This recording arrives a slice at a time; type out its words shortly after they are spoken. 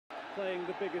playing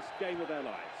the biggest game of their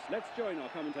lives. Let's join our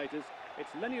commentators. It's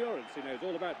Lenny Lawrence who knows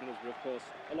all about Middlesbrough, of course,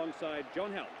 alongside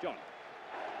John Helme. John.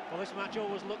 Well, this match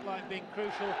always looked like being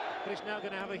crucial, but it's now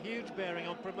going to have a huge bearing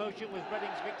on promotion with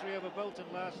Reading's victory over Bolton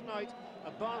last night.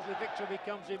 A Barnsley victory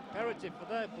becomes imperative for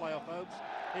their playoff hopes.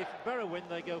 If Borough win,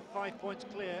 they go 5 points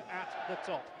clear at the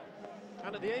top.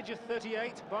 And at the age of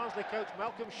 38, Barnsley coach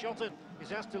Malcolm Shotton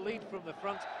is asked to lead from the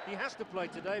front. He has to play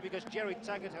today because Jerry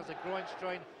Taggart has a groin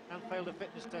strain and failed a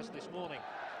fitness test this morning.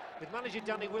 With manager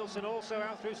Danny Wilson also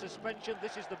out through suspension,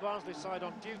 this is the Barnsley side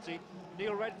on duty.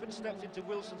 Neil Redfern steps into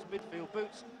Wilson's midfield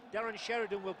boots. Darren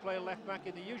Sheridan will play left back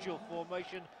in the usual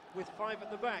formation with 5 at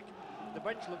the back. The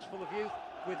bench looks full of youth,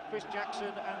 with Chris Jackson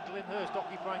and Glyn Hurst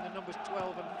occupying the numbers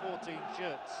 12 and 14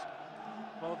 shirts.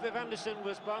 Well, Viv Anderson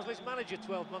was Barnsley's manager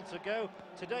 12 months ago.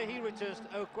 Today he returns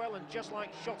to Oakwell and, just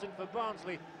like Shotton for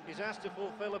Barnsley, is asked to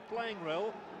fulfil a playing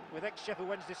role, with ex-Sheffield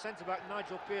Wednesday centre-back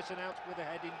Nigel Pearson out with a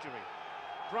head injury.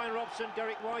 Brian Robson,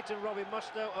 Derek White and Robbie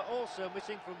Mustoe are also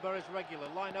missing from Borough's regular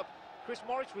lineup. Chris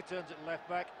Morris returns at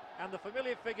left-back, and the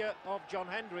familiar figure of John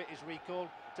Hendry is recalled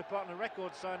to partner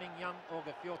record signing Jan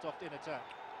Åge Fjørtoft in attack.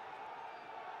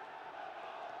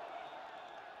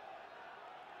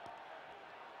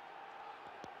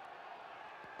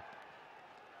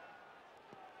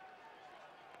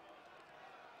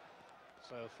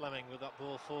 So Fleming with that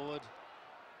ball forward,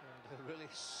 and really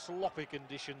sloppy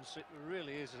conditions. It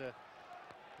really is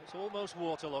it's almost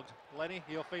waterlogged. Lenny,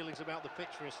 your feelings about the pitch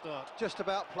for a start? Just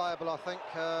about playable, I think.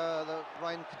 The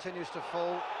rain continues to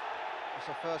fall. It's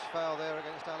the first foul there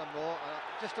against Alan Moore.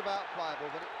 Just about playable,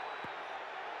 but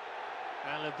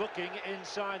and a booking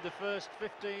inside the first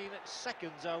 15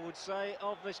 seconds, I would say,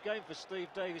 of this game for Steve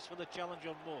Davis for the challenge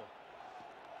on Moore.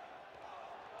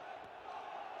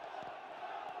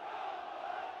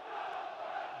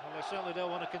 Well, they certainly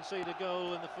don't want to concede a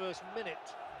goal in the first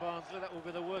minute, Barnsley. That would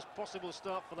be the worst possible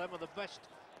start for them and the best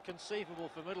conceivable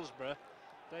for Middlesbrough.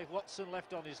 Dave Watson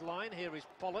left on his line. Here is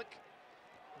Pollock.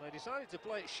 And they decided to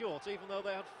play it short, even though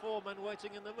they had 4 men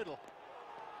waiting in the middle.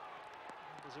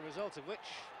 As a result of which,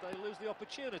 they lose the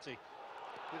opportunity.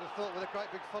 You'd have thought with a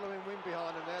great big following wind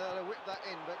behind them there, they'd have whipped that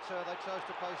in, but they chose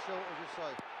to play short, as you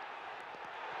say.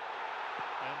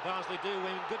 And Barnsley do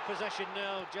win good possession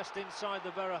now, just inside the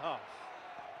Borough half.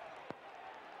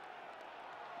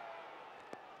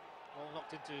 Ball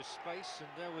knocked into space, and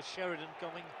there was Sheridan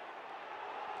coming,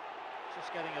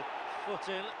 just getting a foot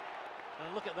in.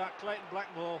 And look at that, Clayton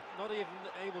Blackmore not even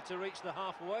able to reach the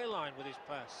halfway line with his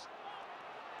pass.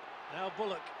 Now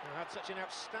Bullock, who had such an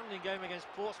outstanding game against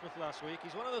Portsmouth last week,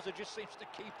 he's one of those who just seems to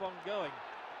keep on going.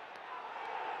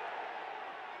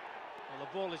 Well,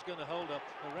 the ball is going to hold up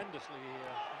horrendously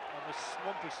on this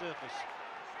swampy surface.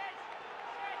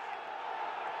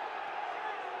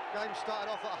 Game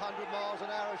started off at 100 miles an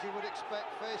hour, as you would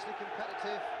expect, fiercely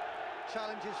competitive,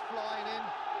 challenges flying in.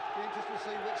 Be interesting to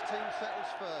see which team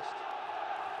settles first.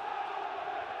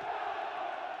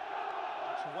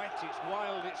 It's wet, it's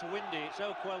wild, it's windy, it's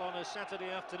Oakwell on a Saturday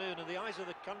afternoon, and the eyes of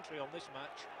the country on this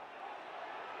match.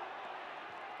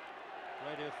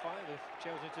 Radio 5 have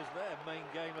chosen it as their main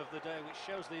game of the day, which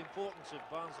shows the importance of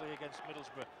Barnsley against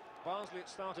Middlesbrough. Barnsley at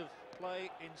start of play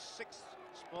in 6th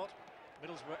spot,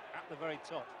 Middlesbrough at the very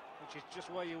top, which is just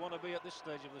where you want to be at this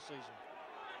stage of the season.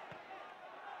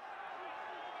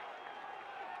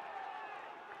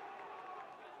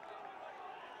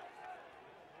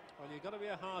 Well, you've got to be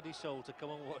a hardy soul to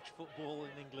come and watch football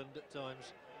in England at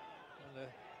times, and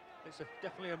it's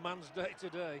definitely a man's day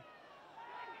today.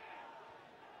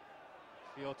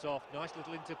 Fjørtoft, nice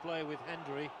little interplay with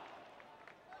Hendry.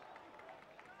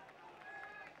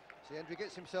 See, Hendry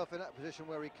gets himself in that position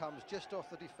where he comes just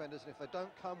off the defenders, and if they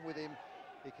don't come with him,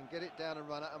 he can get it down and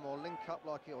run at them, or link up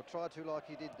like he, or try to like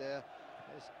he did there.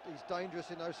 He's dangerous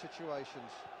in those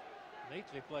situations.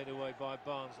 Neatly played away by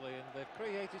Barnsley, and they've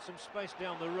created some space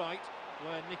down the right,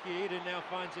 where Nicky Eden now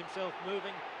finds himself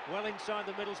moving well inside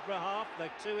the Middlesbrough half. They've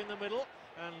 2 in the middle,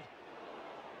 and the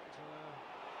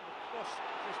cross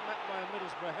is met by a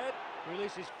Middlesbrough head.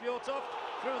 Releases Fjørtoft,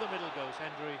 through the middle goes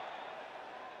Hendry,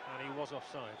 and he was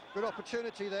offside. Good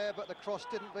opportunity there, but the cross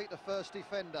didn't beat the first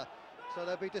defender, so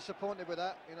they'll be disappointed with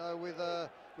that. You know, with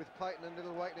Payton and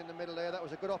Little waiting in the middle there, that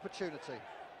was a good opportunity.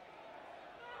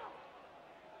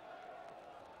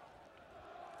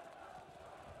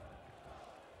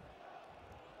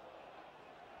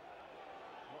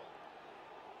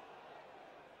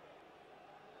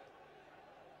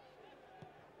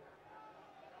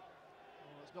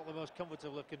 It's not the most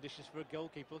comfortable of conditions for a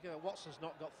goalkeeper. Look at that, Watson's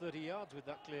not got 30 yards with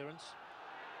that clearance.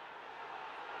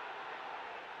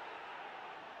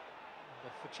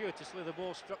 The Fortuitously, the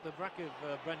ball struck the back of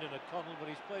Brendan O'Connell, but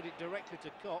he's played it directly to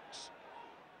Cox.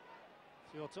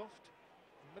 Fjortoft.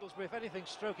 Middlesbrough, if anything,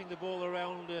 stroking the ball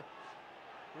around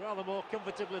rather more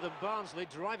comfortably than Barnsley.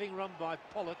 Driving run by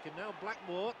Pollock, and now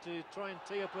Blackmore to try and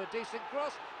tee up a decent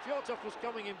cross. Fjortoft was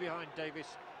coming in behind Davis.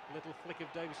 A little flick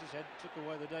of Davis's head took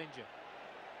away the danger.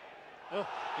 Oh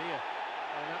dear,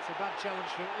 and that's a bad challenge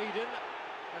from Eden,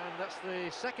 and that's the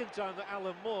second time that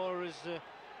Alan Moore has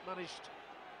managed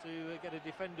to get a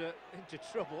defender into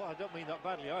trouble. I don't mean that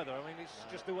badly either. I mean, it's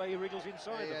just the way he wriggles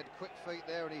inside. He had quick feet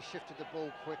there, and he shifted the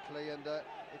ball quickly, and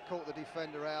it caught the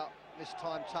defender out.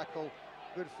 Mistimed tackle,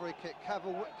 good free kick.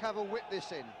 Cavill whipped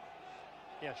this in.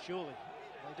 Yeah, surely.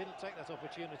 They didn't take that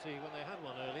opportunity when they had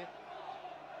one earlier.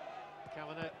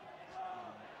 Kavanagh.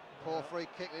 Poor free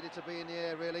kick, needed to be in the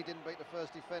air really, didn't beat the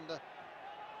first defender.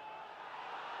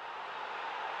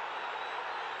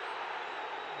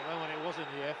 Well, when it was in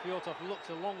the air, Fjortoft looked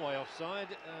a long way offside,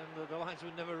 and the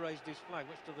linesman never raised his flag,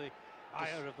 much to the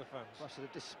ire of the fans. Much to the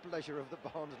displeasure of the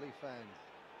Barnsley fans.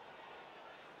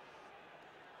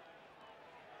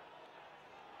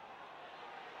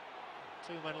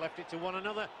 Two men left it to one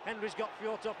another. Henry's got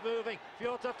Fjortoft moving.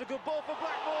 Fjortoft, a good ball for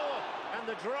Blackmore, and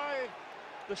the drive.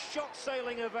 The shot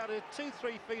sailing about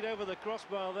 2-3 feet over the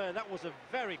crossbar there. That was a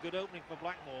very good opening for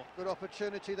Blackmore. Good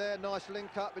opportunity there. Nice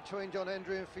link up between John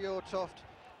Hendry and Fjortoft.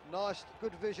 Nice,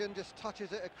 good vision. Just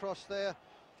touches it across there.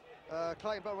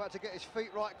 Clayton Butler had to get his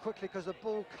feet right quickly because the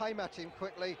ball came at him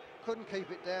quickly. Couldn't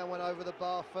keep it down. Went over the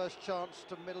bar. First chance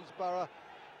to Middlesbrough.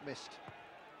 Missed.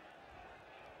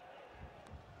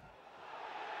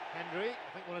 Hendry,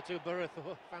 I think one or two Borough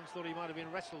fans thought he might have been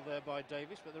wrestled there by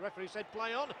Davis, but the referee said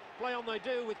play on they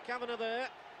do, with Kavanagh there,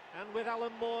 and with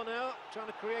Alan Moore now, trying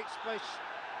to create space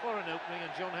for an opening,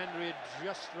 and John Hendry had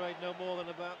just strayed no more than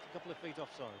about a couple of feet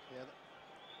offside. Yeah,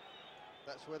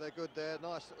 that's where they're good there.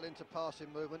 Nice little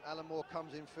inter-passing movement. Alan Moore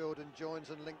comes in field and joins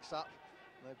and links up.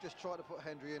 And they've just tried to put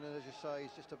Hendry in, and as you say,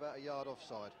 he's just about a yard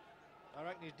offside. I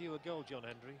reckon he's due a goal, John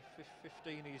Hendry.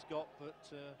 15 he's got, but...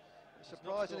 It's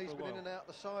surprising he's been in and out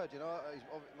the side, you know. He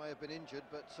may have been injured,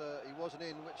 but he wasn't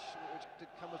in, which did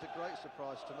come as a great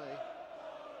surprise to me.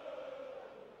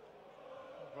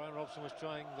 Brian Robson was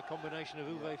trying the combination of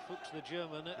Uwe Fuchs, the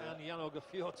German, and Jan-Åge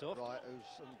Fjortoft. Right,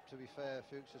 who's, to be fair,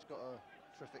 Fuchs has got a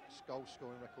terrific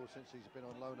goal-scoring record since he's been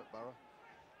on loan at Borough.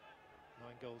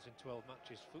 9 goals in 12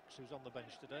 matches. Fuchs, who's on the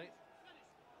bench today.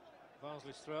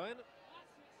 Barnsley's throw-in.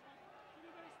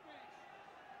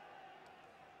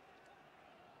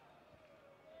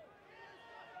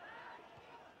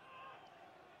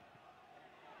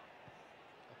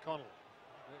 O'Connell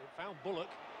found Bullock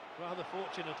rather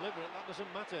fortunately, but that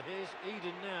doesn't matter. Here's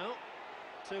Eden now,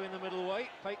 2 in the middle weight.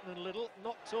 Peyton and Little,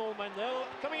 not tall men though.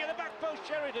 Coming in the back post,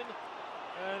 Sheridan,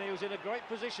 and he was in a great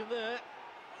position there,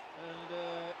 and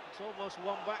it's almost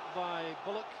won back by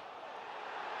Bullock.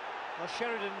 Well,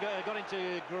 Sheridan got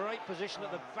into great position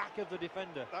at the back of the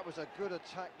defender. That was a good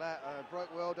attack, that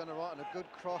broke well down the right, and a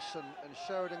good cross, and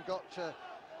Sheridan got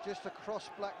just across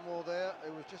Blackmore there.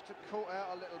 It was just caught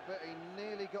out a little bit. He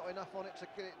nearly got enough on it to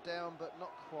get it down, but not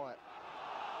quite.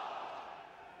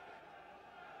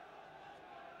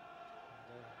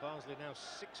 And, Barnsley now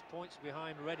 6 points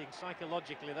behind Reading.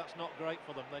 Psychologically, that's not great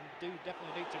for them. They do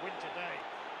definitely need to win today.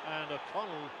 And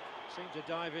O'Connell seemed to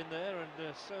dive in there,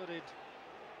 and so did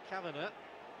Kavanagh.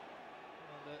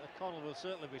 And O'Connell will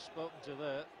certainly be spoken to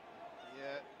there.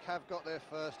 Yeah, Cav got there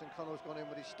first, and Connell's gone in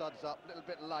with his studs up. A little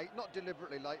bit late, not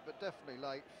deliberately late, but definitely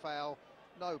late. Foul,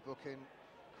 no booking.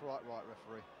 Quite right,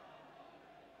 referee.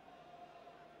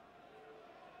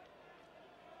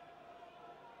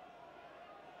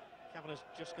 Kavanagh's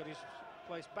just got his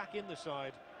place back in the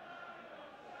side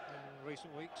in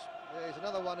recent weeks. Yeah, he's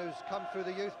another one who's come through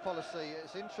the youth policy.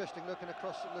 It's interesting looking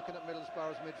at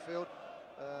Middlesbrough's midfield.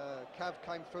 Cav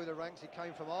came through the ranks. He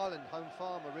came from Ireland, home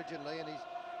farm originally, and he's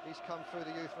come through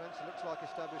the youth ranks and looks like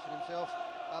establishing himself.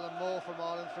 Alan Moore from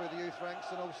Ireland through the youth ranks,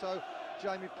 and also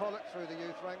Jamie Pollock through the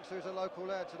youth ranks, who's a local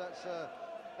lad, so that's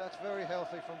very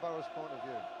healthy from Borough's point of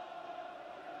view.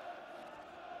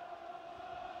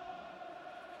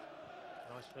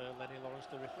 Nice for Lenny Lawrence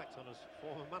to reflect on as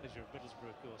former manager of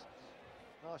Middlesbrough, of course.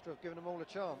 Nice to have given them all a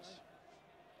chance.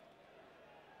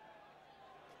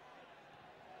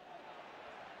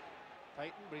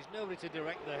 Peyton, but he's nobody to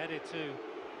direct the header to.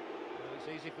 It's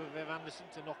easy for Viv Anderson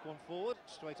to knock one forward,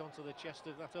 straight onto the chest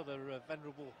of that other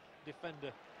venerable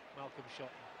defender, Malcolm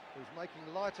Shotton. Who's making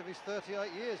light of his 38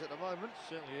 years at the moment.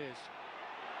 Certainly is.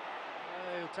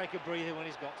 He'll take a breather when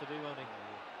he's got to do, won't he? I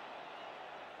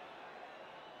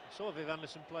saw Viv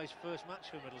Anderson play his first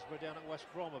match for Middlesbrough down at West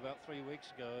Brom about 3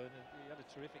 weeks ago, and he had a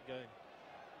terrific game.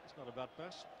 It's not a bad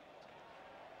pass.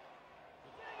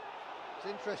 It's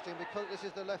interesting because this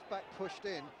is the left back pushed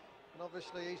in, and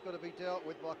obviously he's got to be dealt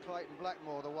with by Clayton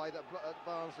Blackmore, the way that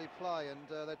Barnsley play, and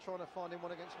they're trying to find him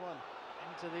 1-against 1.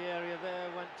 Into the area there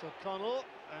went O'Connell,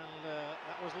 and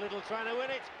that was Little trying to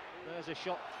win it. There's a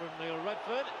shot from Neil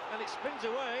Redford, and it spins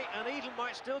away, and Eden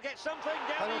might still get something.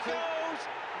 Down Penalty. he goes!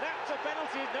 That's a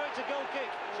penalty. No, it's a goal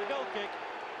kick. It's a goal kick.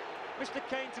 Mr.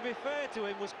 Kane, to be fair to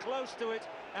him, was close to it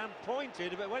and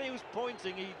pointed, but when he was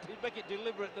pointing, he did make it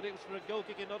deliberate that it was for a goal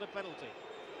kick and not a penalty.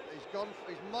 He's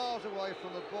miles away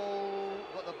from the ball,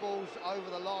 but the ball's over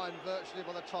the line virtually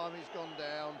by the time he's gone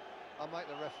down. I'll make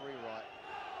the referee right.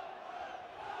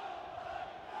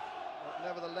 But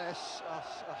nevertheless,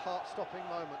 a heart-stopping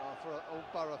moment for all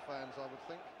Borough fans, I would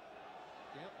think.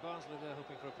 Yeah, Barnsley there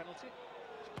hoping for a penalty.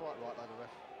 It's quite right, though, the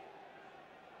ref.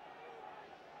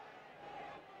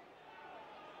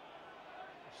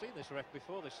 I've seen this ref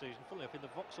before this season, funnily enough, in the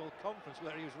Vauxhall Conference,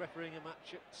 where he was refereeing a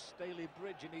match at Staley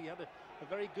Bridge, and he had a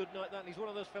very good night that, and he's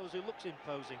one of those fellows who looks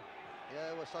imposing.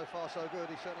 Yeah, well, so far so good.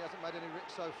 He certainly hasn't made any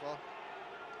ricks so far.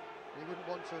 He wouldn't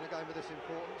want to in a game of this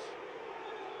importance.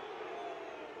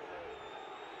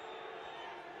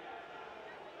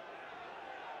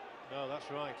 No, that's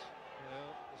right. You know,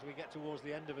 as we get towards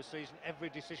the end of a season, every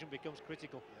decision becomes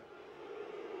critical.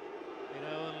 Yeah. You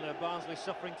know, and Barnsley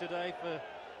suffering today for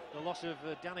the loss of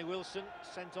Danny Wilson,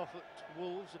 sent off at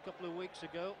Wolves a couple of weeks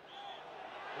ago.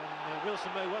 And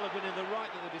Wilson may well have been in the right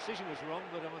that the decision was wrong,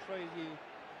 but I'm afraid you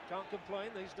can't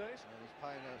complain these days. And he's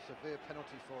paying a severe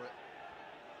penalty for it.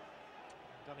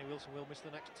 Danny Wilson will miss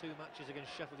the next 2 matches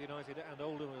against Sheffield United and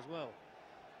Oldham as well.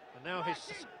 And now his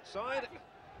side.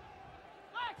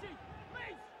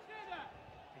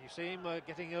 You see him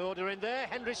getting an order in there.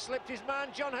 Henry slipped his man,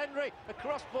 John Henry. A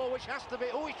cross ball which has to be...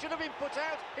 Oh, he should have been put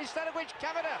out. Instead of which,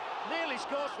 Kavanagh nearly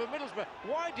scores for Middlesbrough.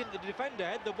 Why didn't the defender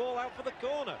head the ball out for the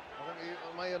corner? I think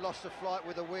he may have lost the flight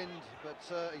with the wind, but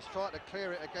he's tried to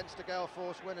clear it against the gale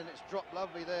force wind, and it's dropped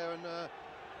lovely there. And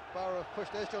Borough have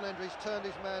pushed. There's John Henry. He's turned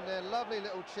his man there. Lovely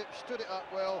little chip. Stood it up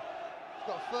well.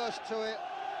 He's got first to it.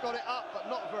 Got it up, but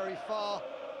not very far.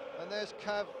 And there's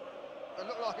Cav. It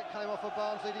looked like it came off a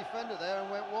Barnsley defender there and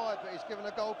went wide, but he's given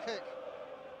a goal kick.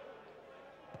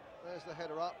 There's the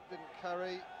header up, didn't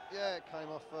carry. Yeah, it came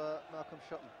off Malcolm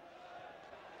Shotton.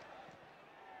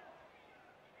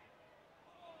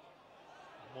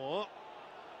 Moore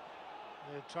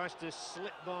tries to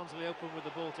slip Barnsley open with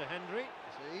the ball to Henry.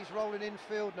 So he's rolling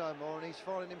infield no more, and he's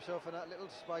finding himself in that little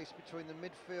space between the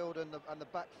midfield and the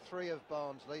back 3 of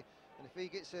Barnsley. And if he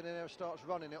gets in there and starts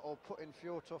running it or putting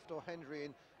Fjortoft or Henry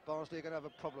in, Barnsley are going to have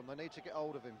a problem. They need to get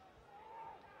hold of him.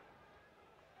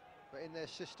 But in their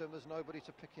system, there's nobody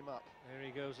to pick him up. There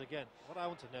he goes again. What I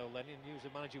want to know, Lenny, and you as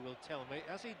a manager will tell me,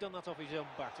 has he done that off his own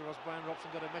bat, or has Brian Robson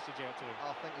got a message out to him?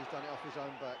 I think he's done it off his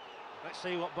own back. Let's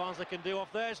see what Barnsley can do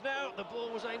off theirs now. The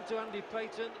ball was aimed to Andy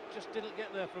Payton, just didn't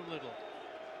get there from Little.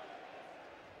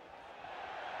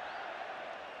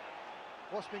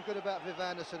 What's been good about Viv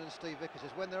Anderson and Steve Vickers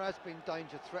is when there has been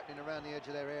danger threatening around the edge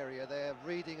of their area, their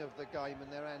reading of the game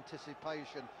and their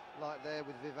anticipation, like there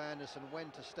with Viv Anderson, when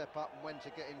to step up and when to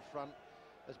get in front,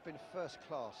 has been first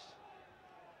class.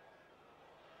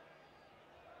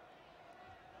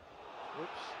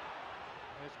 Oops.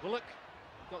 There's Bullock.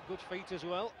 Got good feet as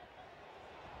well.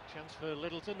 Chance for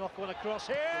Little to knock one across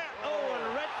here. Oh,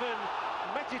 and Redfern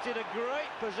met it in a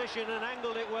great position and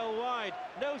angled it well wide.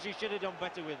 Knows he should have done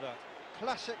better with that.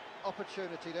 Classic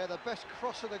opportunity there, the best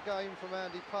cross of the game from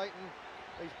Andy Payton.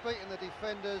 He's beaten the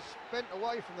defenders, bent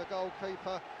away from the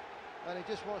goalkeeper, and he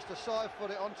just wants to side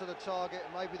foot it onto the target.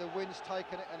 Maybe the wind's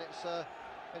taken it and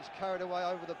it's carried away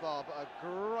over the bar, but a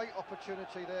great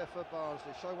opportunity there for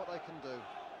Barnsley. Show what they can do.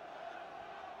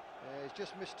 Yeah, he's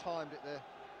just mistimed it there.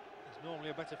 He's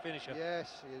normally a better finisher.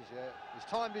 Yes, he is, yeah. He's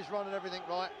timed his run and everything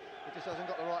right, he just hasn't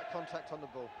got the right contact on the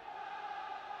ball.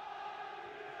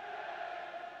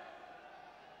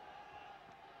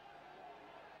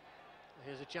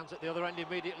 Here's a chance at the other end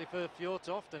immediately for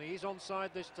Fjortoft, and he's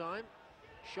onside this time.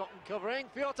 Shot and covering.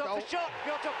 Fjortoft the shot.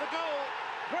 Fjortoft the goal.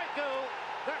 Great goal.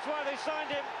 That's why they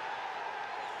signed him.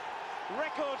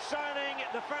 Record signing.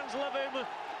 The fans love him.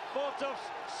 Fjortoft's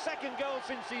second goal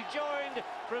since he joined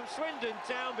from Swindon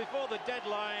Town before the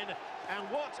deadline. And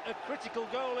what a critical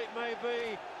goal it may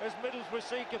be as Middlesbrough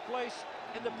seek a place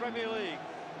in the Premier League.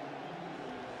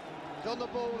 He's on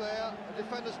the ball there, the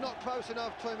defender's not close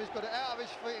enough to him, he's got it out of his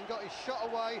feet and got his shot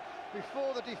away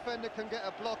before the defender can get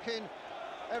a block in.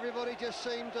 Everybody just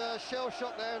seemed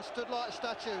shell-shocked there and stood like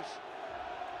statues.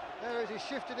 There he is,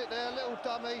 he shifted it there, a little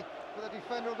dummy, but the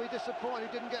defender will be disappointed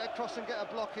he didn't get across and get a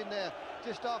block in there,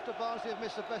 just after Barnsley have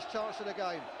missed the best chance of the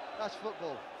game. That's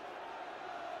football.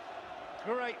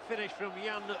 Great finish from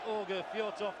Jan Åge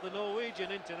Fjørtoft, the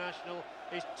Norwegian international.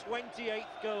 His 28th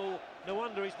goal. No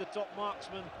wonder he's the top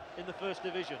marksman in the First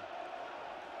Division.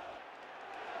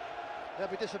 They'll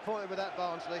be disappointed with that,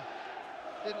 Barnsley.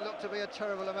 Didn't look to be a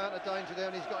terrible amount of danger there,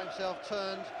 and he's got himself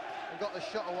turned and got the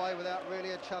shot away without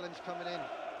really a challenge coming in.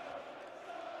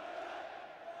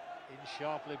 In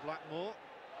sharply Blackmore,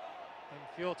 and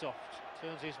Fjørtoft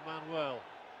turns his man well.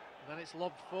 And then it's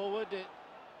lobbed forward.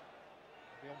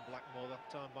 Beyond Blackmore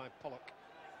that time by Pollock.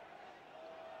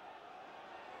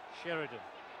 Sheridan.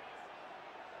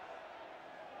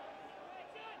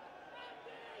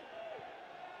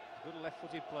 Good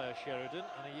left-footed player, Sheridan,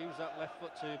 and he used that left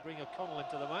foot to bring O'Connell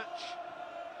into the match.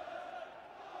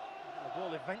 The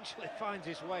ball eventually finds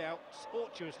its way out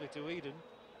tortuously to Eden.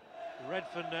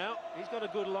 Redfern now, he's got a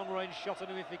good long-range shot on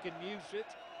him if he can use it,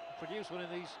 produce one in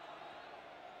these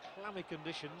clammy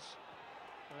conditions.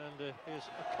 And here's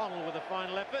O'Connell with a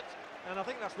final effort, and I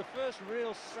think that's the first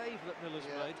real save that Miller's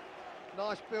made.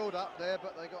 Nice build-up there,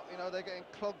 but they got, they're getting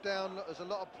clogged down. Look, there's a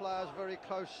lot of players very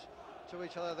close to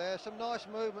each other there. Some nice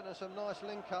movement and some nice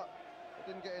link-up.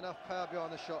 They didn't get enough power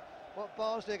behind the shot. What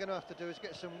Barnsley are going to have to do is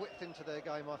get some width into their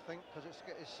game, I think, because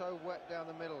it's so wet down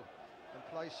the middle and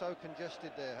play so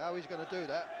congested there. How he's going to do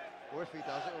that, or if he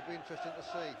does, it will be interesting to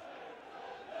see.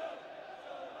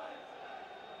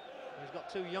 He's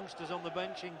got two youngsters on the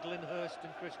bench in Glyn Hurst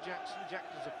and Chris Jackson.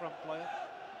 Jackson's a front player.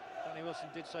 Danny Wilson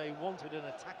did say he wanted an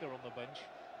attacker on the bench,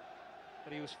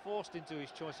 but he was forced into his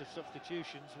choice of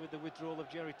substitutions with the withdrawal of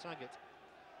Jerry Taggart.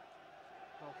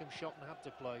 Malcolm Shotton had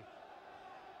to play.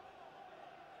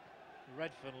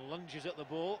 Redfern lunges at the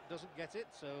ball, doesn't get it,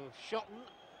 so Shotton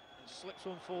slips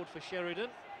one forward for Sheridan.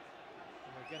 And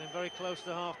we're getting very close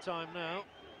to half-time now.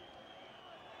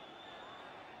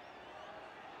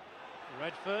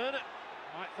 Redfern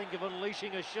might think of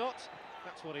unleashing a shot.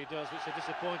 That's what he does. It's a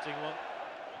disappointing one.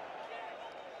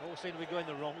 All seem to be going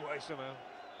the wrong way somehow.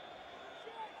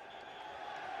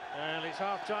 And it's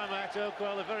half-time at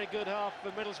Oakwell. A very good half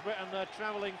for Middlesbrough and their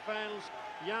travelling fans.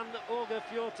 Jan Åge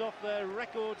Fjørtoft, their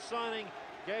record signing,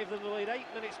 gave them the lead 8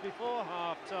 minutes before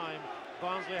half-time.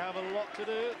 Barnsley have a lot to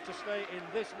do to stay in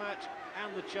this match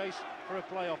and the chase for a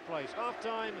playoff place.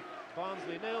 Half-time,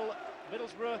 Barnsley 0,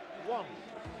 Middlesbrough 1.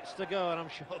 It's to go, and I'm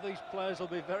sure these players will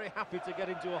be very happy to get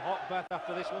into a hot bath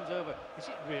after this one's over. Is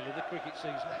it really the cricket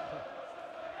season?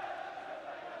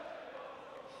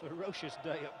 Ferocious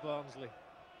day at Barnsley,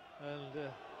 and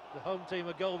the home team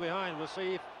a goal behind. We'll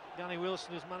see if Danny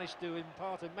Wilson has managed to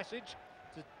impart a message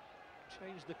to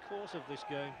change the course of this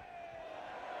game.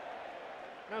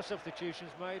 No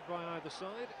substitutions made by either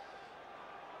side.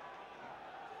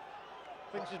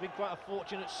 I think this has been quite a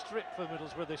fortunate strip for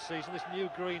Middlesbrough this season, this new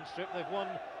green strip. They've won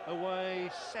away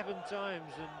 7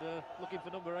 times and looking for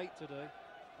number 8 today.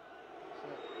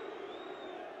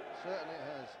 Certainly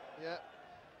it has, yeah.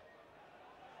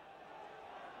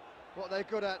 What they're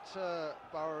good at,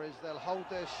 Borough, is they'll hold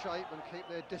their shape and keep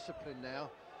their discipline now,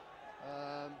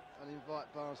 and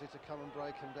invite Barnsley to come and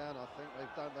break them down. I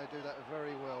think they do that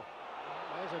very well.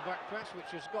 There's a back pass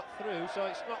which has got through, so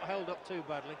it's not held up too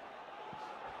badly.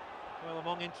 Well,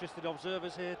 among interested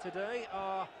observers here today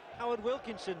are Howard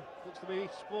Wilkinson. Looks to be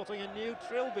sporting a new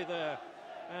trilby there.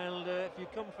 And if you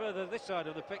come further this side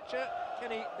of the picture,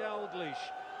 Kenny Dalglish,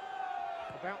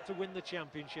 about to win the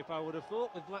championship, I would have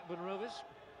thought, with Blackburn Rovers.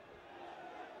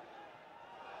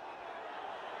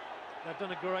 They've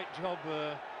done a great job,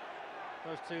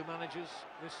 those two managers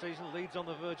this season. Leeds on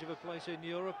the verge of a place in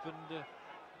Europe, and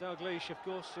Dalglish, of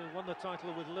course, won the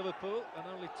title with Liverpool, and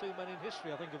only 2 men in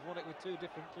history, I think, have won it with 2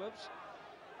 different clubs.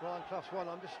 Brian Clough's one.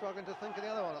 I'm just struggling to think of the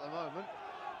other one at the moment.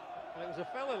 And it was a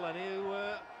fella, Lenny, who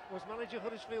was manager of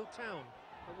Huddersfield Town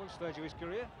at one stage of his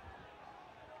career.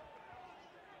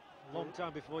 A long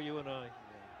time before you and I. Yeah.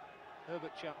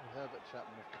 Herbert Chapman. Herbert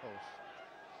Chapman, of course.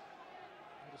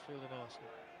 Huddersfield and Arsenal.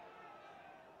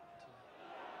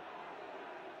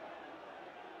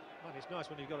 Man, it's nice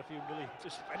when you've got a few million to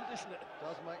spend, isn't it?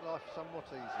 Does make life somewhat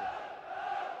easier.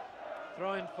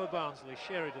 Throw-in for Barnsley,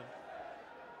 Sheridan.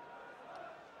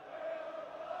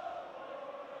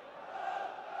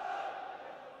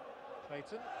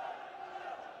 Payton.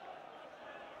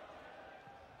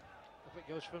 Up it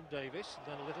goes from Davis, and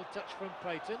then a little touch from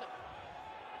Payton.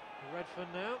 Redfern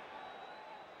now.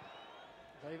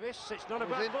 Davis, it's not a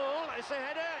bad ball, it's a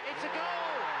header, it's a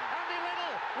goal! Andy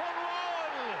Little,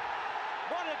 1-1!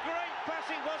 What a great pass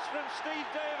it was from Steve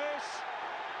Davis,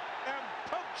 and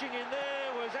poaching in there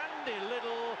was Andy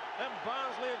Little, and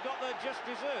Barnsley have got their just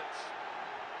desserts.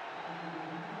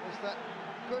 It's that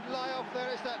good layoff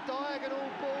there, it's that diagonal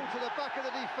ball to the back of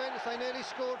the defence. They nearly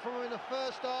scored from him in the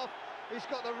first half, He's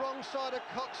got the wrong side of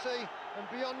Coxey, and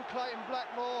beyond Clayton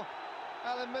Blackmore,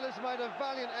 Alan Miller's made a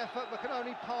valiant effort but can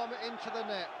only palm it into the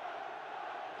net.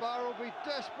 Borough will be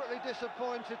desperately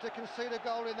disappointed to concede a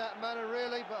goal in that manner,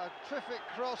 really, but a terrific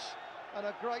cross and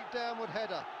a great downward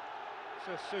header. It's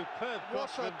a superb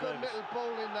cross. What a good little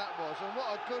ball in that was, and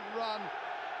what a good run.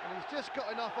 And he's just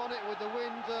got enough on it with the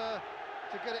wind to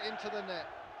get it into the net.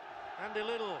 Andy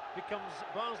Little becomes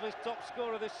Barnsley's top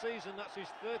scorer this season. That's his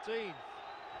 13th.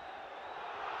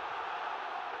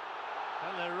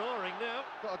 And they're roaring now.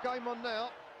 Got a game on now.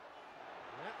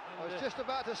 Yeah, I was just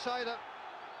about to say that.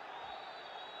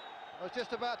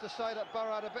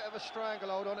 Borough had a bit of a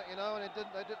stranglehold on it, you know, and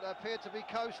they didn't appear to be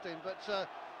coasting. But it's a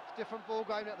different ball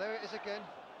game. There it is again.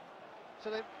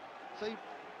 So they see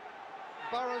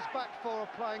Borough's back four are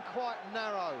playing quite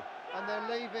narrow, and they're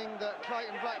leaving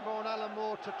Clayton Blackmore and Alan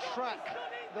Moore to track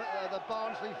the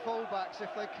Barnsley fullbacks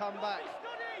if they come back.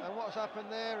 And what's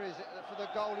happened there is for the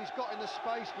goal, he's got in the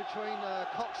space between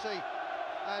Coxey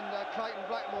and Clayton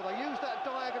Blackmore. They used that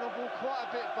diagonal ball quite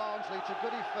a bit, Barnsley, to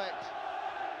good effect.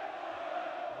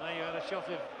 There you had a shot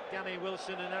of Danny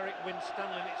Wilson and Eric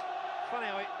Winstanley. It's funny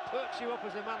how it perks you up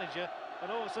as a manager,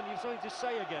 and all of a sudden you've something to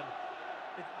say again.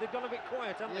 They've gone a bit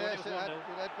quiet, haven't they? Yes, it had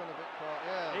gone a bit quiet,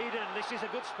 yeah. Eden, this is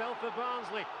a good spell for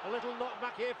Barnsley. A little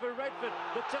knockback here for Redford.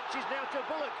 The touch is now to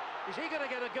Bullock. Is he going to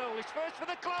get a goal? He's first for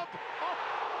the club.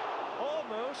 Oh,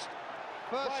 almost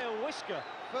by a whisker.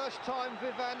 First time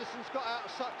Viv Anderson's got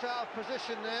sucked out of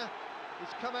position there.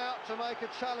 He's come out to make a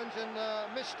challenge and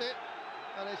missed it.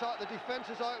 And it's like the defence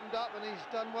has opened up and he's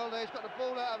done well there. He's got the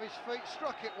ball out of his feet,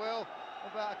 struck it well,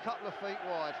 about a couple of feet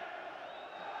wide.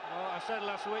 Well, I said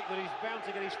last week that he's bound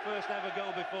to get his first ever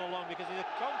goal before long because he's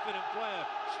a confident player.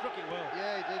 Struck it well.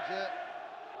 Yeah, he did, yeah.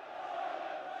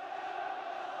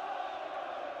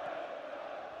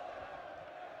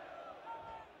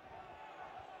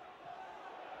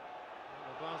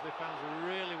 The Barnsley fans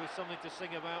really with something to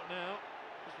sing about now.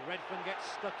 Redfern gets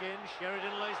stuck in,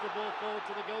 Sheridan lays the ball forward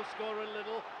to the goal scorer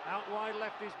Little, out wide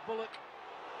left is Bullock.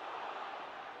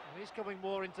 And he's coming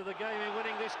more into the game in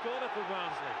winning this corner for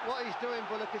Barnsley. What he's doing,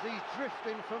 Bullock, is he's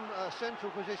drifting from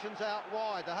central positions out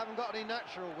wide. They haven't got any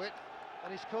natural width, and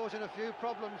he's causing a few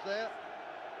problems there.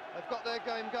 They've got their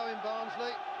game going,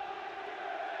 Barnsley.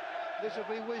 This will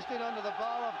be whizzed in under the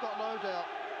bar, I've got no doubt.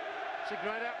 It's a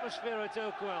great atmosphere at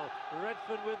Oakwell.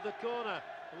 Redfern with the corner.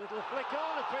 A little flick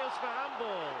on, appeals for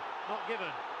handball. Not given.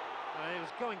 It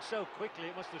was going so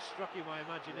quickly, it must have struck him, I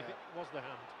imagine, if it was the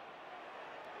hand.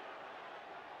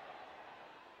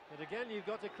 But again, you've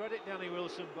got to credit Danny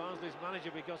Wilson, Barnsley's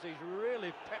manager, because he's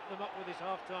really pepped them up with his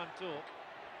half-time talk.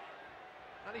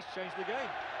 And he's changed the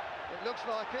game. It looks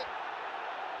like it.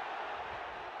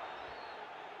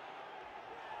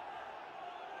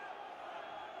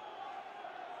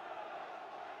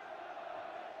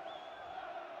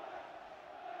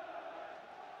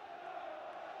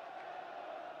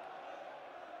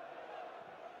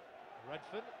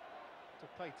 Redford to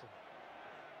Payton.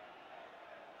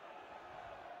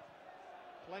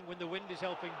 Playing when the wind is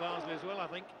helping Barnsley as well, I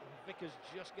think. Vickers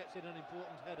just gets in an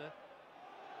important header.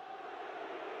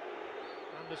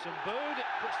 Anderson booed,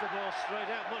 puts the ball straight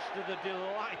out, much to the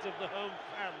delight of the home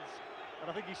fans.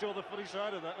 And I think he saw the funny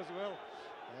side of that as well.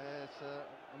 Yes,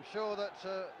 I'm sure that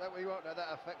we won't let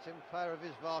that affect him, player of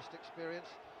his vast experience.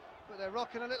 But they're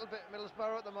rocking a little bit,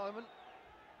 Middlesbrough, at the moment.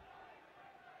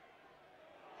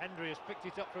 Hendry has picked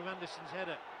it up from Anderson's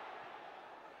header.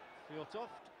 Fjortoft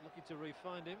looking to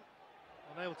re-find him.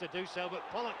 Unable to do so, but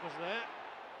Pollock was there.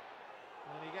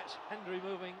 And he gets Hendry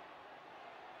moving.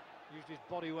 Used his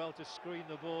body well to screen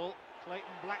the ball.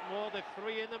 Clayton Blackmore, the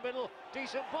three in the middle.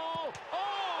 Decent ball. Oh,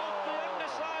 off the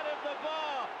underside of the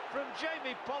bar from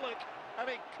Jamie Pollock. And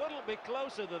it couldn't be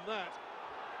closer than that.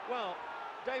 Well,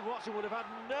 Dave Watson would have had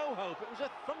no hope. It was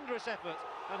a thunderous effort.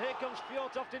 And here comes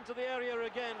Fjortoft into the area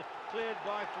again, cleared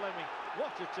by Fleming.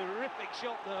 What a terrific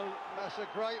shot, though. That's a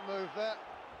great move there.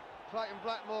 Clayton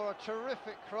Blackmore, a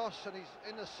terrific cross, and he's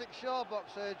in the 6-yard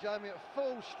box there, Jamie, at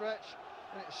full stretch,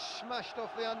 and it's smashed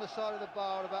off the underside of the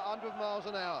bar at about 100 miles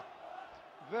an hour.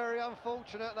 Very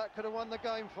unfortunate. That could have won the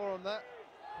game for him, that.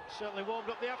 Certainly warmed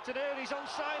up the afternoon. He's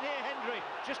onside here, Hendry.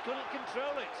 Just couldn't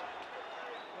control it.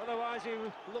 Otherwise, he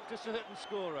looked a certain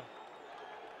scorer.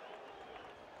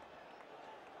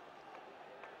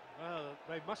 Well,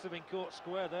 they must have been caught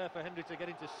square there for Hendry to get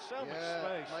into so much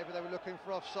space. Maybe they were looking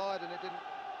for offside and it didn't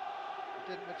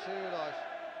materialise.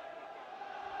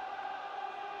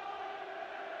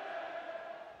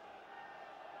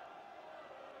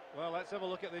 Well, let's have a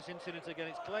look at this incident again.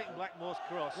 It's Clayton Blackmore's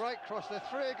cross. Great cross. They're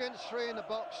 3 against 3 in the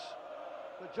box.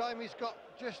 But Jamie's got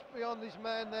just beyond his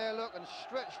man there, look, and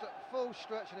stretched at full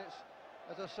stretch, and it's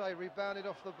as I say, rebounded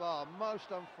off the bar. Most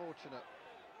unfortunate.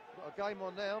 Got a game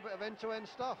on now, a bit of end-to-end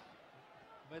stuff.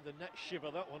 Made the net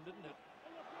shiver, that one, didn't it?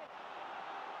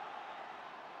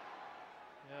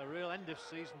 Yeah, real end of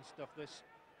season stuff, this.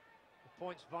 The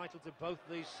points vital to both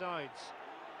these sides.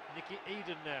 Nicky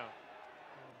Eden now.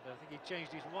 And I think he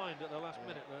changed his mind at the last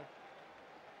minute there.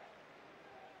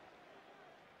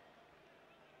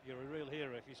 You're a real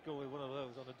hero if you score with one of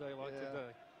those on a day like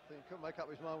today. I think he couldn't make up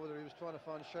his mind whether he was trying to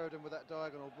find Sheridan with that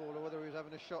diagonal ball or whether he was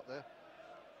having a shot there.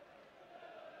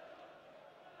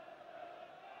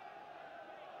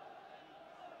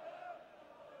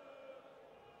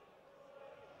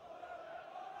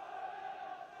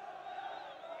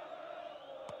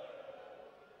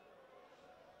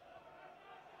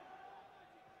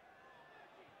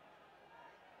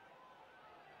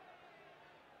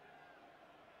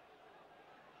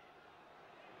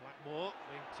 Blackmore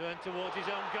being turned towards his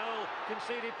own goal,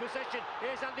 conceded possession.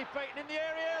 Here's Andy Payton in the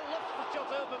area, lofts the shot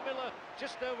over Miller,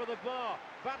 just over the bar.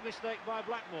 Bad mistake by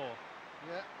Blackmore.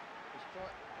 Yeah, he's tried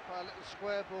to play a little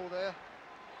square ball there.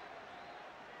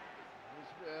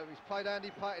 He's played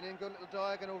Andy Payton in, got a little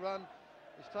diagonal run.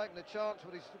 He's taken a chance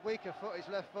with his weaker foot, his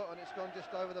left foot, and it's gone just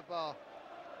over the bar.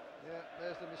 Yeah,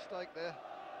 there's the mistake there.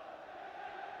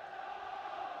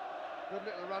 Good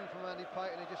little run from Andy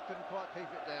Payton, he just couldn't quite keep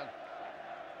it down.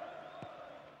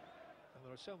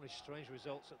 There are so many strange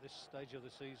results at this stage of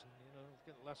the season. You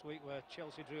know, last week where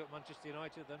Chelsea drew at Manchester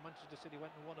United, then Manchester City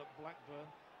went and won at Blackburn,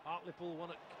 Hartlepool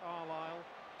won at Carlisle,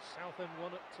 Southend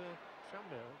won at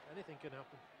Tranmere. Anything can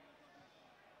happen.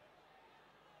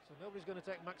 So nobody's going to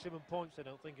take maximum points, I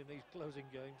don't think, in these closing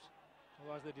games.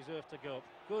 Otherwise they deserve to go up.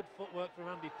 Good footwork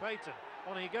from Andy Payton.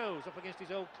 On he goes, up against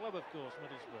his old club, of course,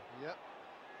 Middlesbrough. Yep.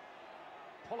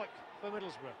 Pollock for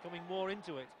Middlesbrough, coming more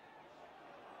into it.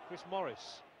 Chris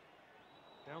Morris.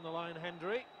 Down the line,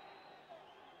 Hendry.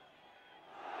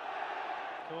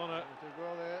 Corner. Did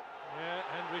well there. Yeah,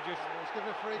 Hendry just... he's given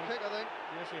a free kick, I think.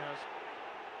 Yes, he has.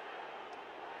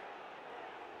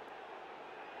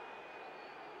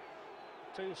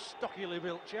 Two stockily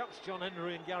built chaps, John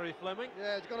Hendry and Gary Fleming.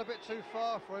 Yeah, it's gone a bit too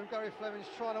far for him. Gary Fleming's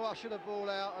trying to usher the ball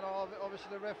out, and obviously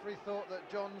the referee thought that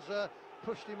John's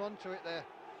pushed him onto it there.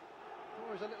 Thought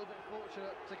he was a little bit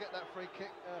fortunate to get that free kick,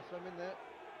 Fleming there.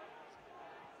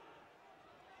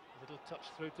 Little touch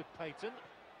through to Payton.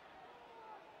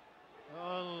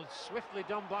 Oh, swiftly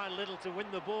done by Little to win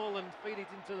the ball and feed it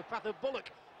into the path of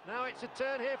Bullock. Now it's a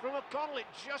turn here from O'Connell. It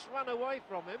just ran away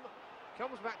from him.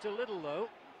 Comes back to Little though.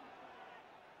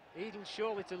 Eden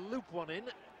surely to loop one in.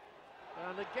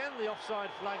 And again the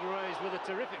offside flag raised with a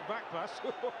terrific back pass.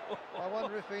 I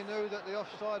wonder if he knew that the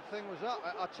offside thing was up.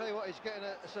 I tell you what, he's getting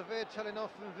a severe telling off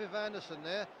from Viv Anderson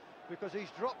there, because he's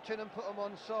dropped in and put him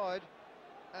onside.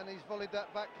 And he's volleyed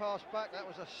that back pass back. That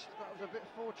was a bit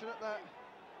fortunate, that.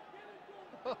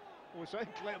 We're saying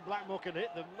Clayton Blackmore can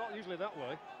hit them, not usually that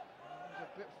way. It was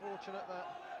a bit fortunate, that.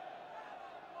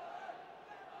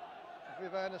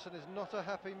 Viv Anderson is not a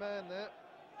happy man there.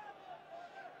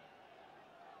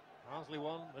 Barnsley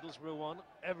 1, Middlesbrough 1,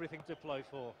 everything to play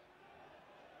for.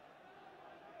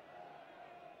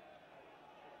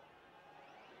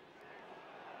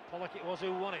 Pollock it was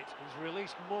who won it. He's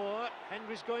released Moore.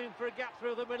 Hendry's going for a gap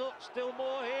through the middle. Still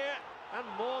Moore here, and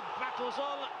Moore battles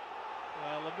on.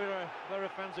 Well, the Borough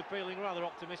fans appealing rather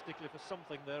optimistically for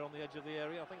something there on the edge of the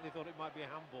area. I think they thought it might be a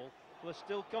handball. They're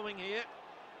still coming here,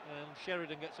 and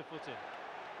Sheridan gets a foot in.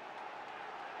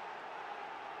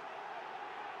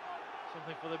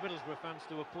 Something for the Middlesbrough fans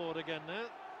to applaud again now.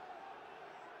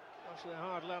 Actually,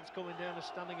 hard lads coming down and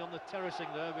standing on the terracing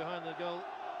there behind the goal.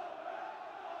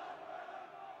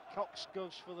 Cox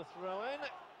goes for the throw-in.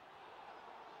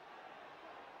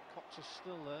 Cox is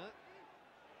still there.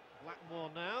 Blackmore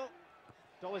now.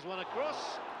 Dolly's one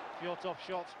across. Fjortov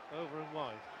shot over and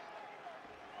wide.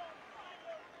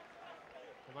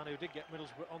 The man who did get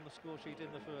Middlesbrough on the score sheet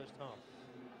in the first half.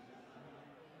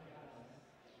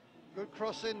 Good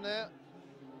cross in there.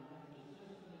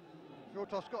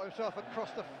 Fjortov's got himself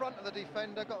across the front of the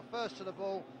defender, got first to the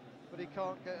ball, but he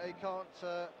can't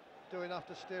do enough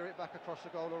to steer it back across the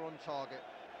goal or on target.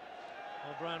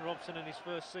 Well, Brian Robson in his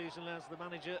first season as the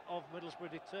manager of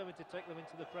Middlesbrough, determined to take them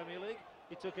into the Premier League.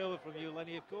 He took over from you,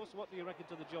 Lenny, of course. What do you reckon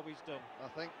to the job he's done? I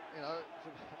think, you know,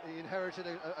 he inherited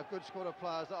a good squad of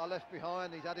players that are left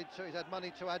behind. He's had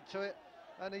money to add to it,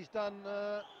 and he's done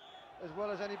as well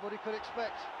as anybody could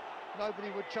expect.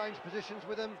 Nobody would change positions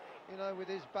with him. You know, with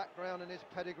his background and his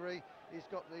pedigree, he's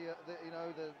got the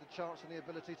chance and the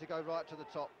ability to go right to the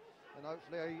top. And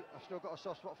hopefully, I've still got a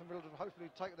soft spot for Middlesbrough. Hopefully,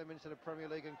 take them into the Premier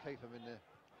League and keep them in there.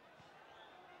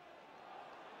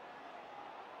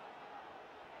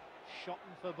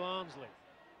 shotting for Barnsley.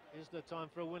 Is there time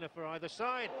for a winner for either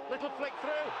side? Little flick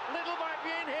through. Little might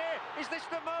be in here. Is this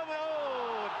the moment?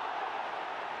 Oh!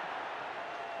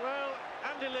 Well,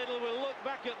 Andy Little will look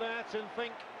back at that and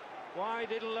think, why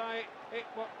didn't I hit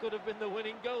what could have been the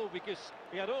winning goal? Because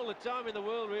he had all the time in the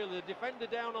world, really. The defender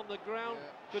down on the ground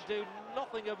could do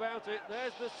nothing about it.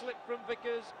 There's the slip from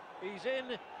Vickers. He's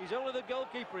in. He's only the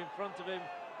goalkeeper in front of him.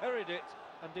 Buried it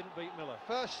and didn't beat Miller.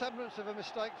 First semblance of a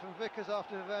mistake from Vickers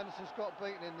after Anderson's got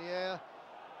beaten in the air.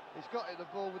 He's got at the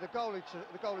ball with the goalie.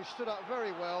 The goalie stood up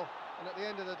very well, and at the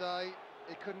end of the day,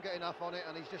 he couldn't get enough on it,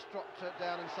 and he's just dropped it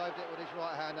down and saved it with his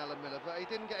right hand, Alan Miller. But he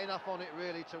didn't get enough on it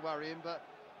really to worry him. But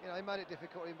you know, he made it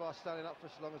difficult for him by standing up for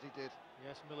as long as he did.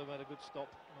 Yes, Miller made a good stop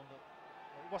on the.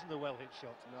 It wasn't a well-hit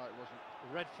shot. No, it wasn't.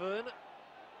 Redfern.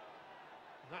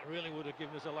 That really would have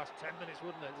given us the last 10 minutes,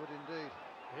 wouldn't it? It would indeed.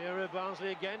 Here at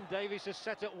Barnsley again. Davies has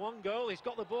set up one goal. He's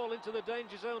got the ball into the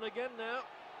danger zone again now.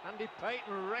 Andy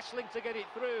Payton wrestling to get it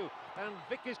through, and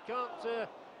Vickers can't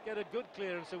get a good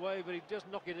clearance away, but he does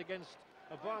knock it against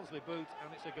a Barnsley boot, and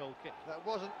it's a goal kick. That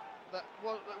wasn't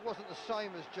the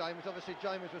same as James. Obviously,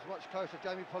 James was much closer.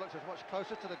 Jamie Pollock was much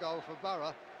closer to the goal for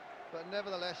Borough, but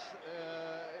nevertheless,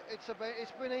 it's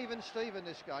been even Steven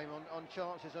this game on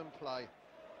chances and play.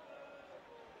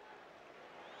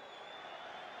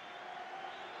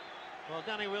 Well,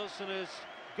 Danny Wilson has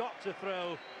got to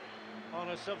throw on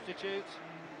a substitute,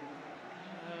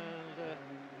 and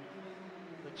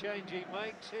the change he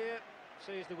makes here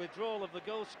sees the withdrawal of the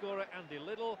goal scorer Andy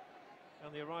Little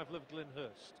and the arrival of Glyn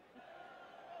Hurst.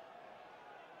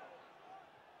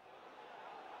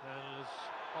 And is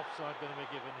offside going to be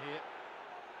given here?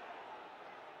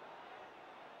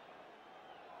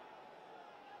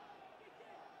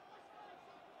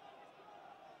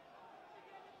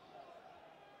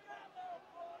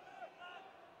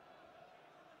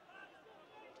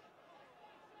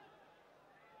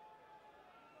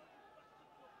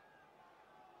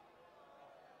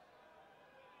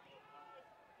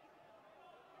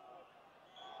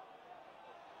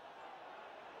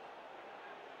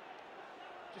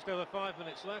 Just over 5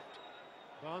 minutes left.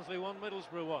 Barnsley 1,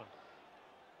 Middlesbrough 1.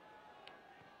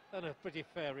 And a pretty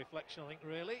fair reflection, I think,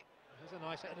 really. There's a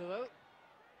nice header, though.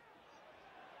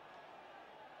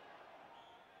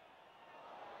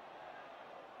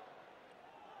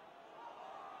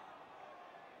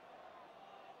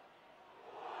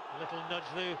 A little nudge,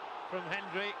 though, from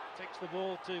Hendry. Takes the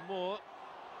ball to Moore.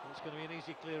 It's going to be an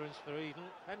easy clearance for Eden.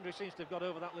 Hendry seems to have got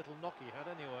over that little knock he had,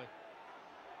 anyway.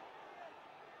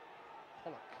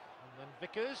 Pollock, and then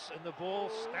Vickers, and the ball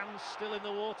stands still in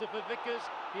the water for Vickers.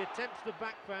 He attempts the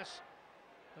back pass,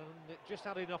 and it just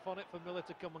had enough on it for Miller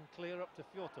to come and clear up to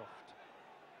Fjortoft.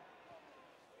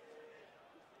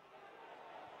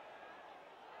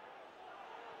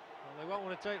 Well, they won't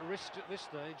want to take risks at this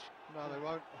stage. No, they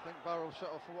won't. I think Borough will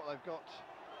settle for what they've got.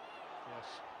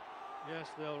 Yes,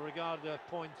 they'll regard their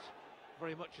point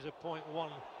very much as a .1.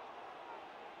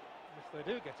 If they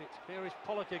do get it. Here is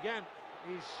Pollock again.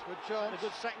 He's good chance. In a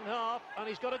good second half, and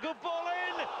he's got a good ball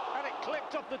in, and it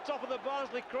clipped off the top of the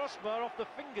Barnsley crossbar, off the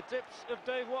fingertips of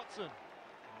Dave Watson.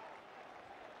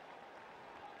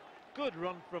 Good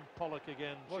run from Pollock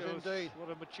again. Was shows indeed.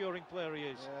 What a maturing player he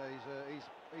is. Yeah,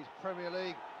 he's Premier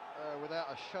League without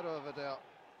a shadow of a doubt.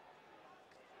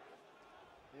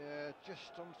 Yeah,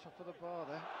 just on top of the bar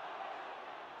there.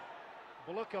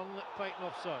 Bullock on Payton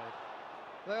offside.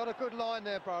 They had a good line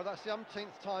there, Borough. That's the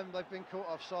umpteenth time they've been caught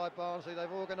offside, Barnsley.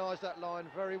 They've organised that line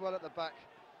very well at the back.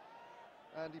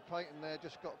 Andy Payton there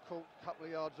just got caught a couple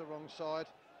of yards the wrong side.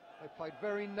 They played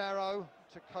very narrow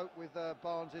to cope with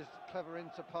Barnes' clever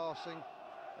into-passing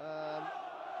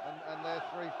and their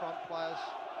three front players.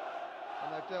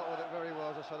 And they've dealt with it very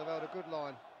well, as I said. They've held a good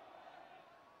line.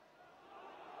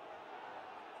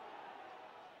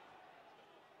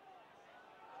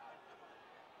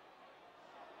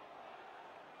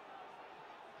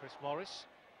 Chris Morris.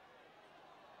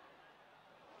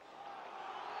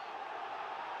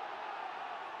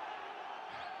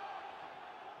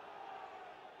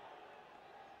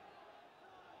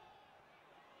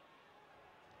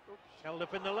 Held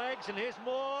up in the legs, and here's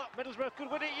more. Middlesbrough could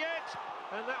win it yet,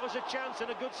 and that was a chance and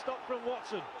a good stop from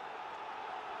Watson.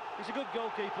 He's a good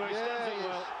goalkeeper, he stands it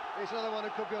well. He's another one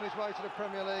who could be on his way to the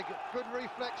Premier League. Good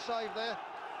reflex save there.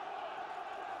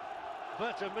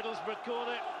 But a Middlesbrough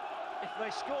corner. If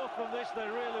they score from this, they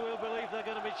really will believe they're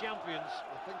going to be champions.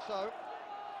 I think so.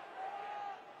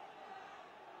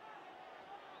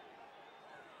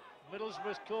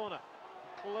 Middlesbrough's corner.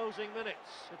 Closing minutes.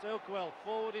 It's Oakwell.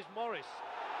 Forward is Morris.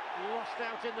 Lost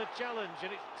out in the challenge,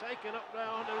 and it's taken up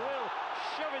now on a real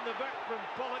shove in the back from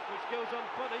Pollock, which goes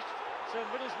unpunished. So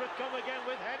Middlesbrough come again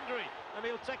with Hendry, and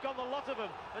he'll take on the lot of them,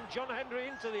 and John Hendry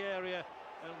into the area,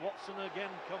 and Watson again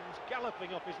comes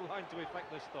galloping off his line to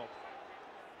effect the stop.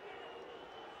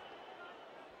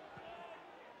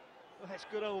 Well, that's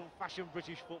good old-fashioned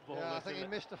British football. Yeah, I think he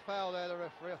missed a foul there, the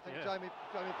referee. I think Jamie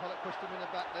Pollock pushed him in the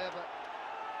back there, but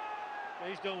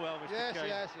he's done well, Mr. Yes, Kane.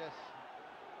 yes.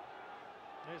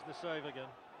 Here's the save again.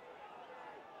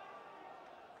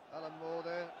 Alan Moore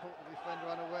there, caught the defender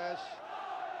unawares.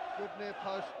 Good near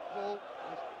post ball.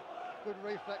 Good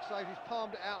reflex save. He's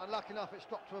palmed it out, and lucky enough it's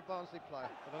dropped to a Barnsley player.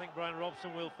 But I think Brian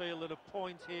Robson will feel that a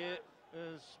point here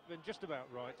has been just about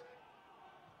right.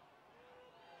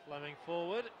 Fleming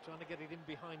forward, trying to get it in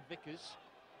behind Vickers.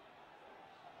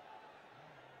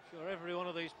 I'm sure every one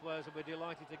of these players will be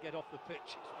delighted to get off the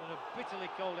pitch. It's been a bitterly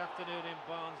cold afternoon in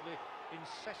Barnsley,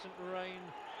 incessant rain,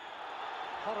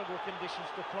 horrible conditions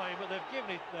to play, but they've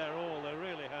given it their all, they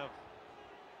really have.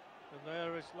 And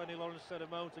there, as Lenny Lawrence said a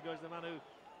moment ago, is the man who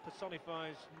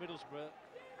personifies Middlesbrough.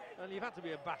 And you've had to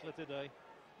be a battler today.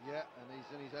 Yeah, and he's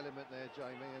in his element there,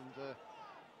 Jamie, and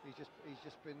he's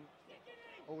just been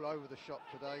all over the shop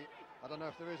today. I don't know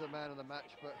if there is a man of the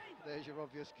match, but there's your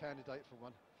obvious candidate for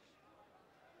one.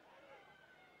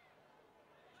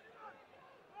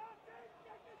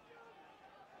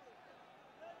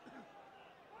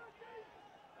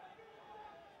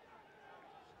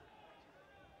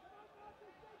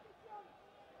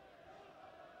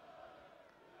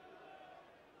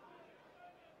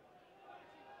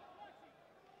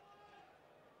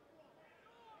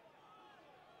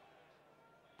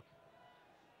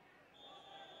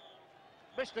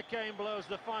 Mr. Kane blows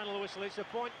the final whistle. It's a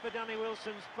point for Danny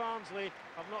Wilson's Barnsley.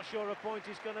 I'm not sure a point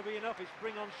is going to be enough. It's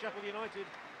bring on Sheffield United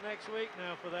next week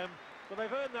now for them. But they've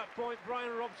earned that point.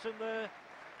 Brian Robson there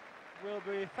will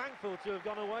be thankful to have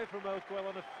gone away from Oakwell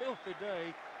on a filthy day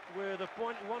with a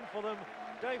point won for them.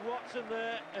 Dave Watson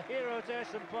there, a hero at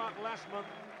Ayresome Park last month,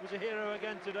 was a hero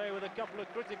again today with a couple of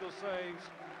critical saves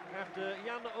after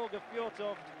Jan Åge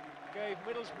Fjørtoft gave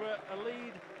Middlesbrough a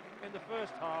lead in the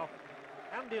first half.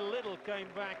 Andy Liddell came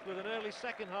back with an early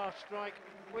second half strike,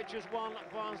 which has won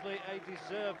Barnsley a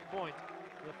deserved point.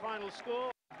 The final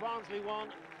score, Barnsley 1,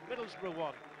 Middlesbrough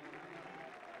 1.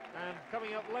 And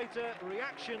coming up later,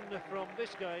 reaction from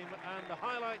this game and the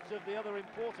highlights of the other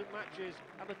important matches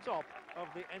at the top of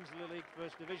the Ensley League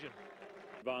First Division.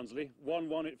 Barnsley,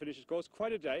 1-1 it finishes, of course.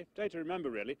 Quite a day to remember,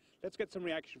 really. Let's get some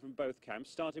reaction from both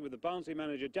camps, starting with the Barnsley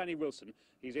manager, Danny Wilson.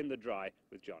 He's in the dry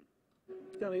with John.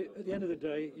 Danny, at the end of the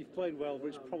day, you've played well, but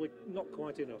it's probably not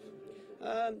quite enough.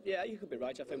 Yeah, you could be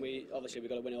right. I think we've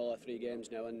got to win all our 3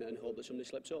 games now and hope that somebody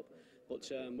slips up. But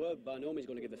we're by no means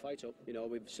going to give the fight up. You know,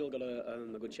 we've still got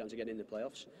a good chance of getting in the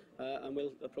playoffs, and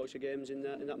we'll approach the games in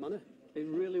that manner. It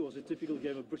really was a typical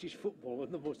game of British football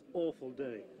and the most awful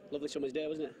day. Lovely summer's day,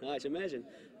 wasn't it? It's amazing.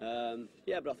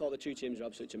 Yeah, but I thought the 2 teams were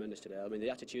absolutely tremendous today. I mean, the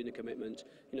attitude and the commitment,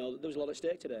 you know, there was a lot at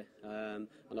stake today. And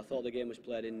I thought the game was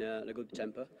played in a good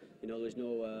temper. You know, there was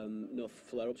no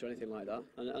flare-ups or anything like that.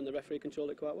 And the referee controlled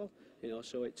it quite well. You know,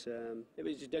 so it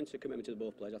was just down to the commitment to the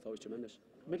both players. I thought it was tremendous.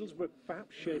 Middlesbrough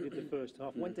perhaps shaded the first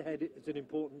half, went ahead at an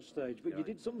important stage, but you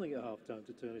did something at half-time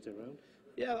to turn it around.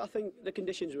 Yeah, I think the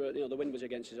conditions were, you know, the wind was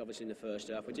against us obviously in the first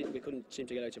half. We couldn't seem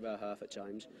to get out of our half at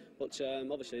times, but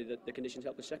obviously the conditions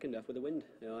helped the second half with the wind,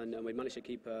 you know, and we managed to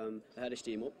keep a head of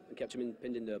steam up and kept them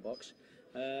pinned in their box.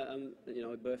 And you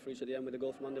know, it bore fruits at the end with a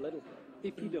goal from Andy Liddell.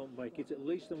 If you don't make it, at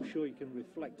least I'm sure you can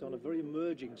reflect on a very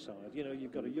emerging side. You know,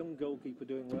 you've got a young goalkeeper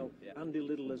doing well. Yeah. Andy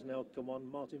Liddell has now come on.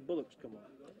 Martin Bullock's come on.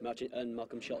 And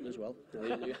Malcolm Shotton as well.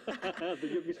 The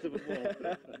youngest of them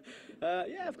all.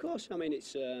 Yeah, of course. I mean,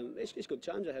 it's good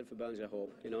times ahead for Barnsley, I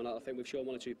hope. You know, and I think we've shown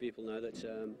 1 or 2 people now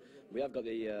that we have got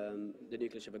the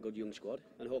nucleus of a good young squad,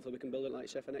 and hopefully we can build it like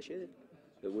SF for next year.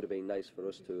 It would have been nice for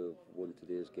us to have won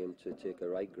today's game to take a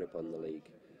right grip on the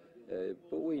league.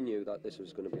 But we knew that this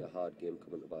was going to be a hard game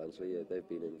coming to Barnsley. They've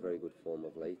been in very good form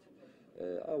of late.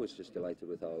 I was just delighted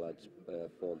with our lads'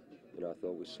 form. You know, I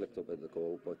thought we slipped up at the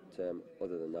goal, but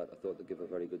other than that, I thought they'd give a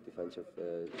very good defensive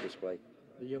display.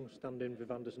 The young stand-in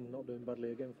Viv Anderson not doing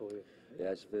badly again for you.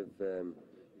 Yes, Viv,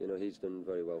 you know, he's done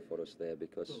very well for us there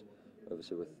because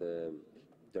obviously with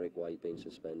Derek White being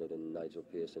suspended and Nigel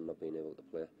Pearson not being able to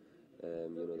play,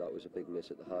 you know, that was a big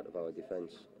miss at the heart of our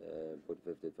defence, but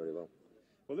Viv did very well.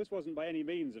 Well, this wasn't by any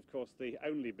means, of course, the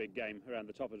only big game around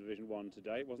the top of Division 1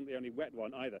 today. It wasn't the only wet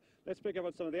one either. Let's pick up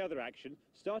on some of the other action,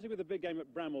 starting with the big game at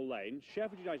Bramall Lane.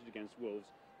 Sheffield United against Wolves.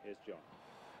 Here's John.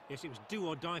 Yes, it was do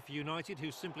or die for United,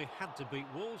 who simply had to beat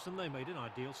Wolves, and they made an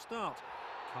ideal start.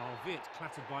 Carl Witt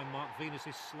clattered by Mark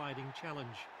Venus' sliding challenge.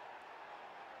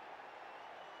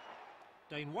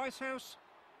 Dane Weishaus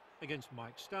against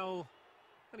Mike Stowell.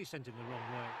 and he sent him the wrong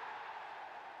way.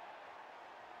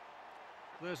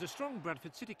 There's a strong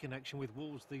Bradford City connection with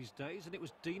Wolves these days, and it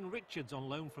was Dean Richards on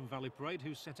loan from Valley Parade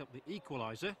who set up the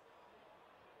equaliser.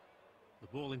 The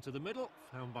ball into the middle,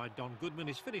 found by Don Goodman.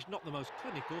 His finish not the most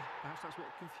clinical, perhaps that's what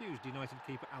confused United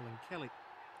keeper Alan Kelly.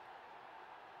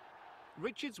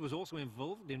 Richards was also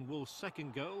involved in Wolves'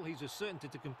 second goal. He's a certainty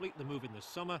to complete the move in the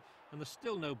summer, and there's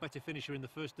still no better finisher in the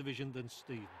First Division than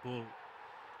Steve Bull.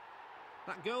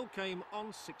 That goal came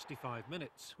on 65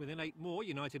 minutes. Within 8 more,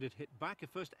 United had hit back, a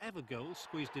first ever goal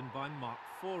squeezed in by Mark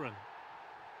Foran.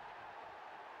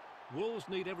 Wolves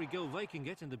need every goal they can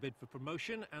get in the bid for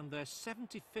promotion, and their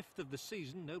 75th of the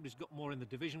season, nobody's got more in the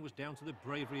division, was down to the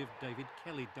bravery of David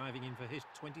Kelly diving in for his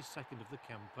 22nd of the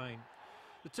campaign.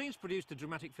 The teams produced a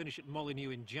dramatic finish at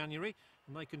Molineux in January,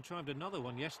 and they contrived another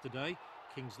one yesterday,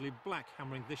 Kingsley Black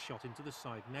hammering this shot into the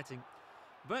side netting.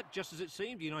 But just as it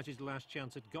seemed United's last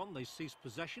chance had gone, they seized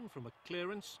possession from a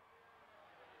clearance.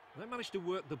 They managed to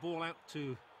work the ball out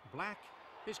to Black,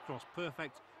 his cross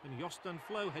perfect, and Jostan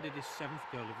Flo headed his 7th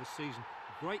goal of the season.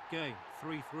 Great game,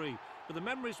 3-3, but the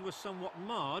memories were somewhat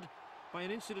marred by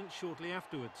an incident shortly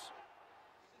afterwards.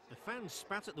 The fans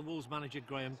spat at the Wolves manager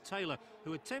Graham Taylor,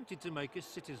 who attempted to make a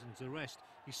citizen's arrest.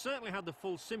 He certainly had the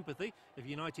full sympathy of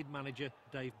United manager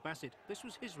Dave Bassett. This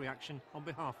was his reaction on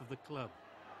behalf of the club.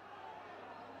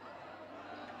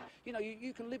 You know,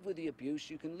 you can live with the abuse,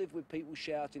 you can live with people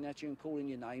shouting at you and calling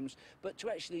your names, but to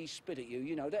actually spit at you,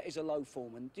 you know, that is a low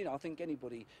form, and, you know, I think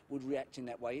anybody would react in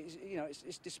that way. It's, you know,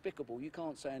 it's despicable. You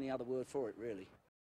can't say any other word for it, really.